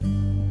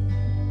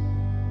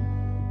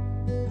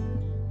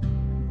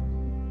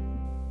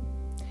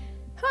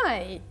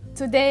Hi!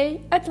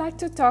 Today I'd like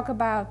to talk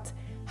about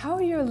how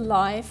your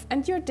life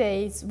and your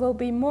days will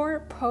be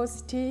more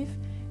positive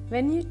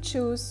when you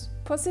choose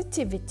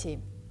positivity.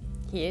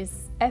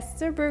 Here's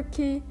Esther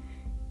Burki,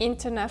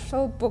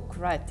 international book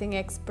writing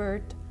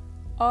expert,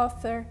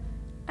 author,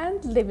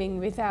 and Living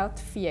Without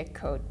Fear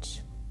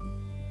coach.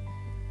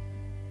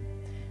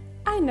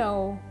 I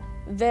know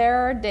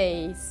there are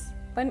days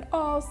when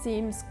all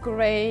seems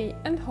grey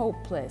and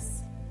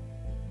hopeless.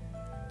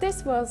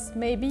 This was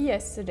maybe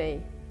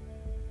yesterday.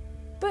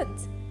 But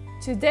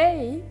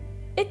today,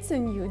 it's a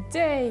new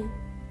day,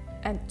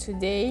 and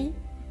today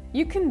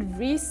you can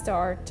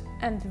restart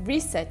and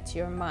reset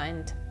your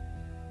mind.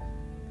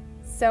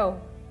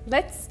 So,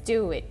 let's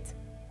do it.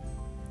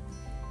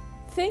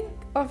 Think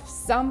of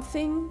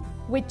something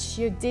which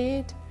you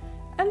did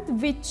and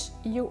which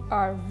you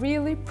are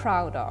really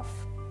proud of.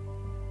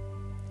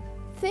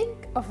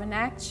 Think of an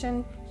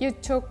action you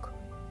took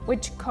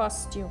which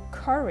cost you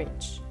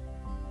courage.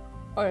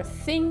 Or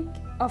think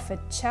of a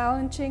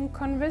challenging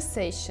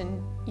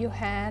conversation you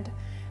had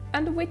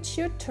and which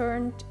you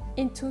turned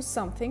into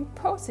something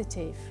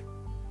positive.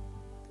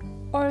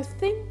 Or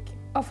think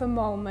of a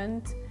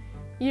moment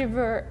you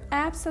were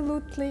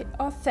absolutely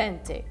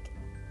authentic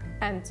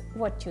and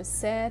what you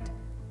said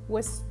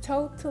was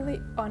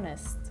totally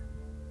honest.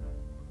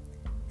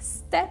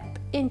 Step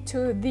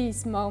into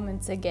these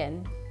moments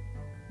again,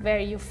 where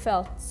you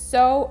felt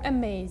so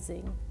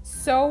amazing,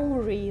 so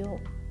real,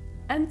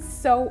 and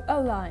so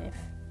alive.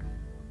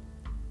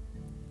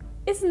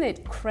 Isn't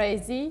it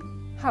crazy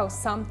how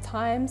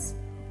sometimes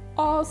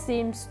all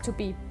seems to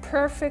be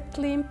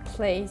perfectly in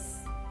place,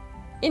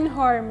 in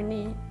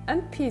harmony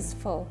and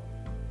peaceful?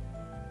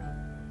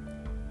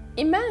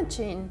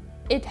 Imagine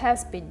it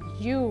has been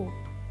you,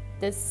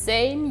 the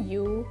same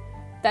you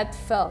that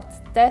felt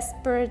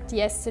desperate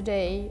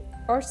yesterday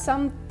or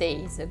some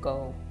days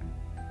ago.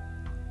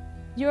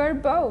 You are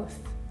both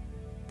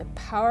the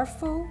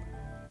powerful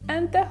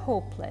and the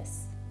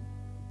hopeless.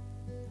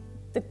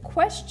 The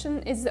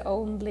question is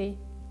only,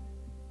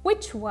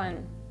 which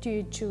one do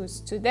you choose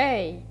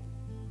today?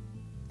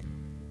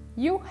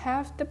 You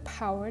have the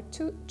power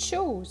to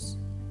choose.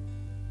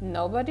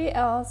 Nobody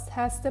else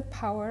has the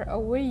power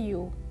over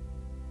you,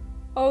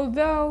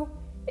 although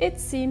it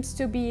seems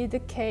to be the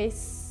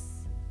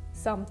case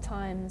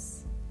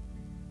sometimes.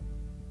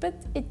 But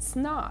it's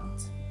not.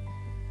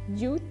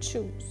 You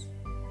choose.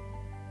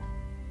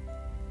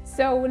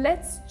 So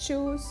let's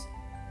choose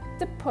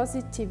the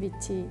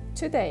positivity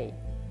today.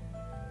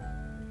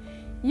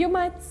 You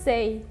might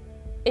say,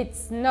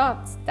 it's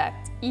not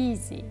that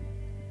easy.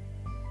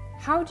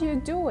 How do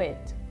you do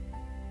it?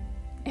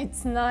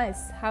 It's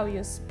nice how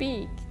you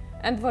speak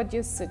and what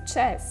you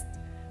suggest,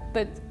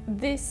 but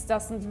this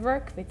doesn't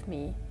work with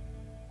me.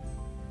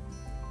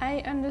 I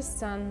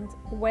understand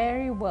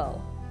very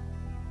well,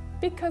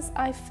 because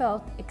I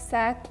felt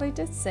exactly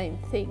the same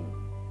thing.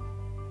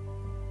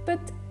 But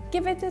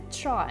give it a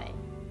try,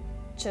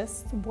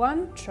 just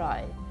one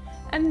try,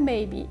 and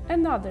maybe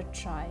another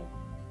try.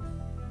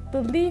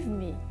 Believe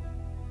me,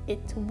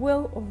 it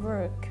will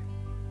work.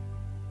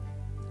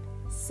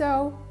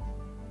 So,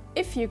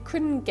 if you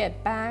couldn't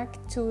get back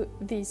to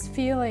these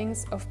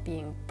feelings of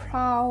being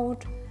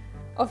proud,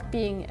 of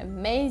being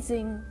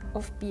amazing,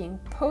 of being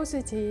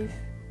positive,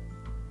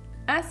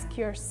 ask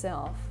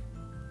yourself,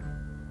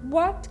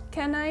 what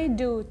can I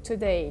do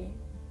today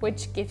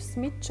which gives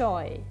me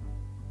joy?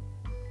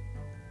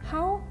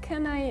 How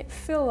can I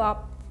fill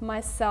up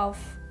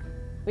myself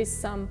with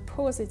some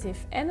positive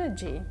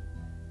energy?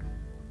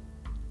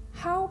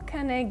 How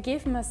can I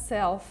give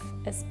myself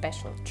a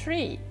special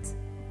treat?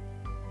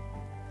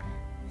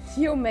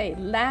 You may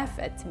laugh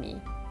at me,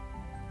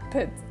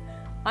 but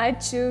I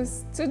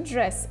choose to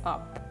dress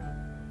up.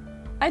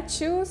 I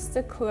choose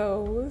the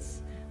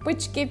clothes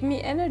which give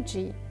me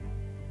energy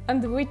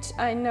and which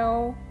I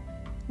know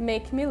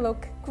make me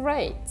look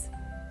great.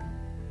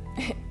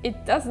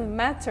 It doesn't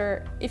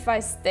matter if I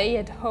stay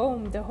at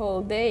home the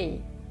whole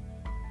day.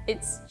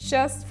 It's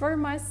just for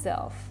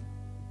myself.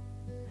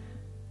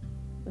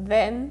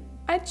 Then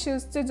I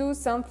choose to do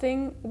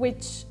something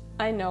which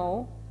I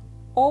know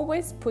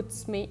always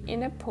puts me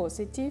in a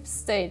positive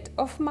state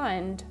of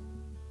mind.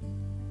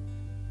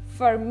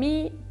 For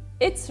me,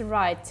 it's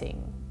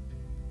writing.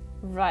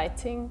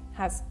 Writing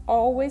has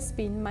always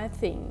been my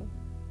thing,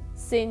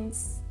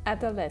 since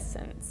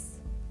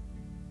adolescence.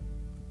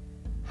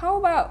 How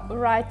about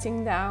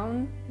writing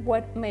down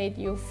what made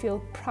you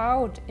feel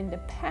proud in the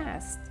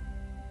past?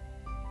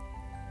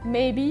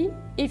 Maybe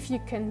if you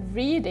can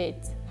read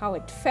it, how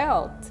it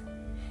felt,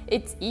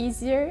 it's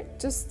easier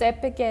to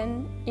step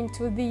again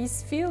into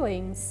these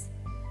feelings,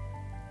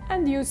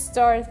 and you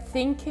start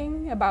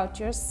thinking about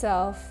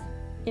yourself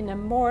in a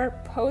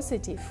more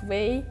positive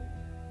way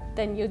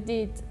than you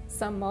did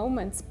some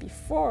moments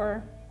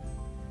before.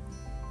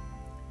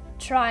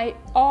 Try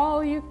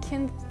all you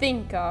can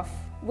think of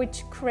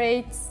which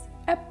creates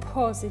a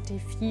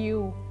positive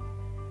you,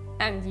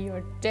 and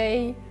your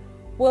day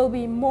will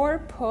be more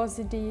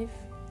positive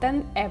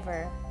than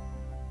ever.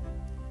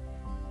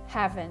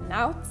 Have an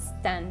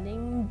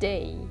outstanding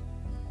day.